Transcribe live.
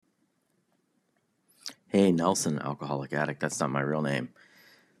Hey, Nelson, alcoholic addict. That's not my real name.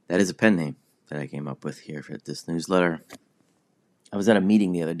 That is a pen name that I came up with here for this newsletter. I was at a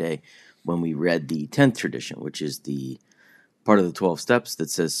meeting the other day when we read the 10th tradition, which is the part of the 12 steps that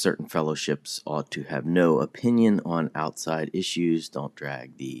says certain fellowships ought to have no opinion on outside issues. Don't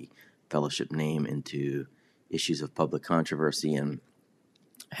drag the fellowship name into issues of public controversy. And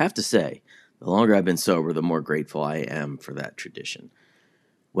I have to say, the longer I've been sober, the more grateful I am for that tradition.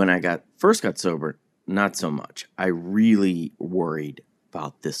 When I first got sober, not so much. I really worried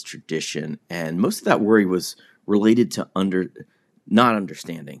about this tradition, and most of that worry was related to not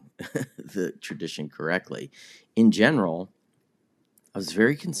understanding the tradition correctly. In general, I was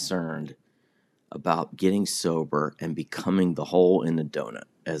very concerned about getting sober and becoming the hole in the donut,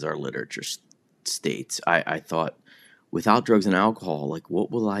 as our literature states. I thought, without drugs and alcohol, like,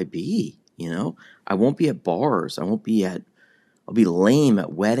 what will I be? I won't be at bars. I'll be lame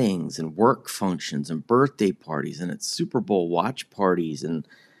at weddings and work functions and birthday parties and at Super Bowl watch parties. And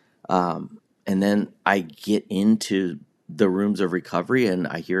then I get into the rooms of recovery and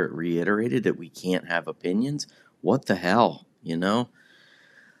I hear it reiterated that we can't have opinions. What the hell,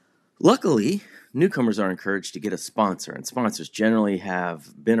 Luckily, newcomers are encouraged to get a sponsor, and sponsors generally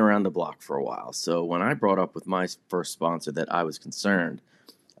have been around the block for a while. So when I brought up with my first sponsor that I was concerned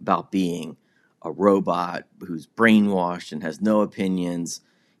about being a robot who's brainwashed and has no opinions,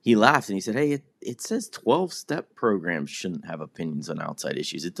 he laughed and he said, hey, it says 12-step programs shouldn't have opinions on outside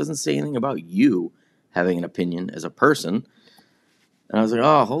issues. It doesn't say anything about you having an opinion as a person. And I was like,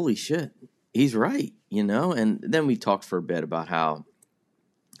 oh, holy shit, he's right, And then we talked for a bit about how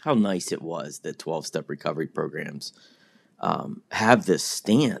nice it was that 12-step recovery programs have this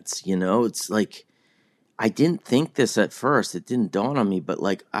stance, It's like, I didn't think this at first. It didn't dawn on me, but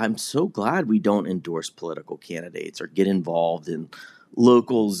I'm so glad we don't endorse political candidates or get involved in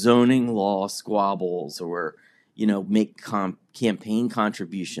local zoning law squabbles or, make campaign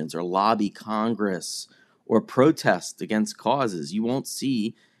contributions or lobby Congress or protest against causes. You won't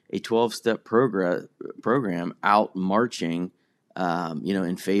see a 12-step program out marching,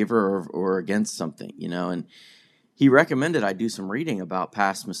 in favor or against something, and he recommended I do some reading about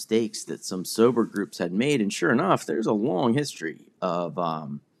past mistakes that some sober groups had made. And sure enough, there's a long history of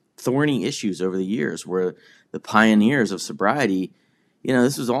thorny issues over the years where the pioneers of sobriety,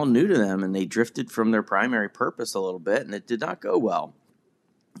 this was all new to them and they drifted from their primary purpose a little bit and it did not go well.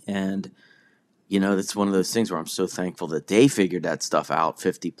 And, that's one of those things where I'm so thankful that they figured that stuff out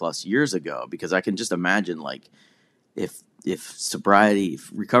 50 plus years ago, because I can just imagine if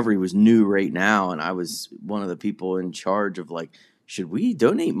recovery was new right now and I was one of the people in charge of should we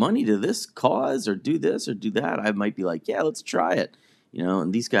donate money to this cause or do this or do that, I might be like, yeah, let's try it.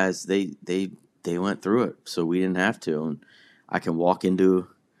 And these guys, they went through it, so we didn't have to. And I can walk into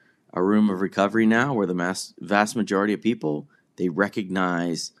a room of recovery now where the vast majority of people, they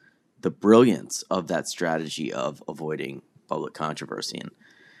recognize the brilliance of that strategy of avoiding public controversy. And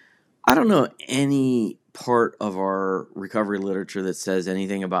I don't know any part of our recovery literature that says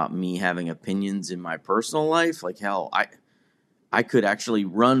anything about me having opinions in my personal life. Hell, I could actually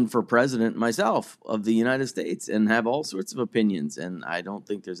run for president myself of the United States and have all sorts of opinions, and I don't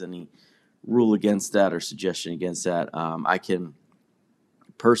think there's any rule against that or suggestion against that. I can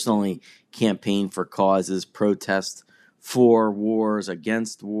personally campaign for causes, protest for wars,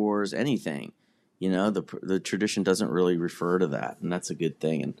 against wars, anything. The tradition doesn't really refer to that, and that's a good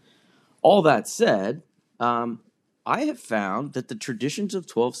thing. And all that said, I have found that the traditions of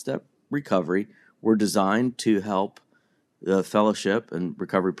 12-step recovery were designed to help the fellowship and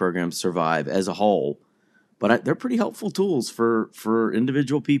recovery programs survive as a whole, but they're pretty helpful tools for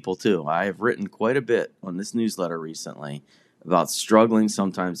individual people too. I have written quite a bit on this newsletter recently about struggling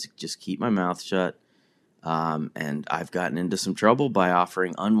sometimes to just keep my mouth shut, and I've gotten into some trouble by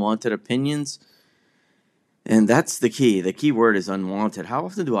offering unwanted opinions. And that's the key. The key word is unwanted. How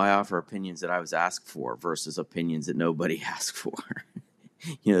often do I offer opinions that I was asked for versus opinions that nobody asked for?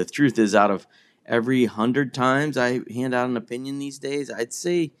 The truth is, out of every 100 times I hand out an opinion these days, I'd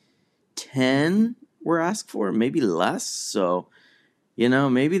say 10 were asked for, maybe less. So,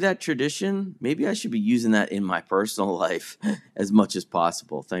 maybe that tradition, maybe I should be using that in my personal life as much as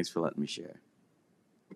possible. Thanks for letting me share.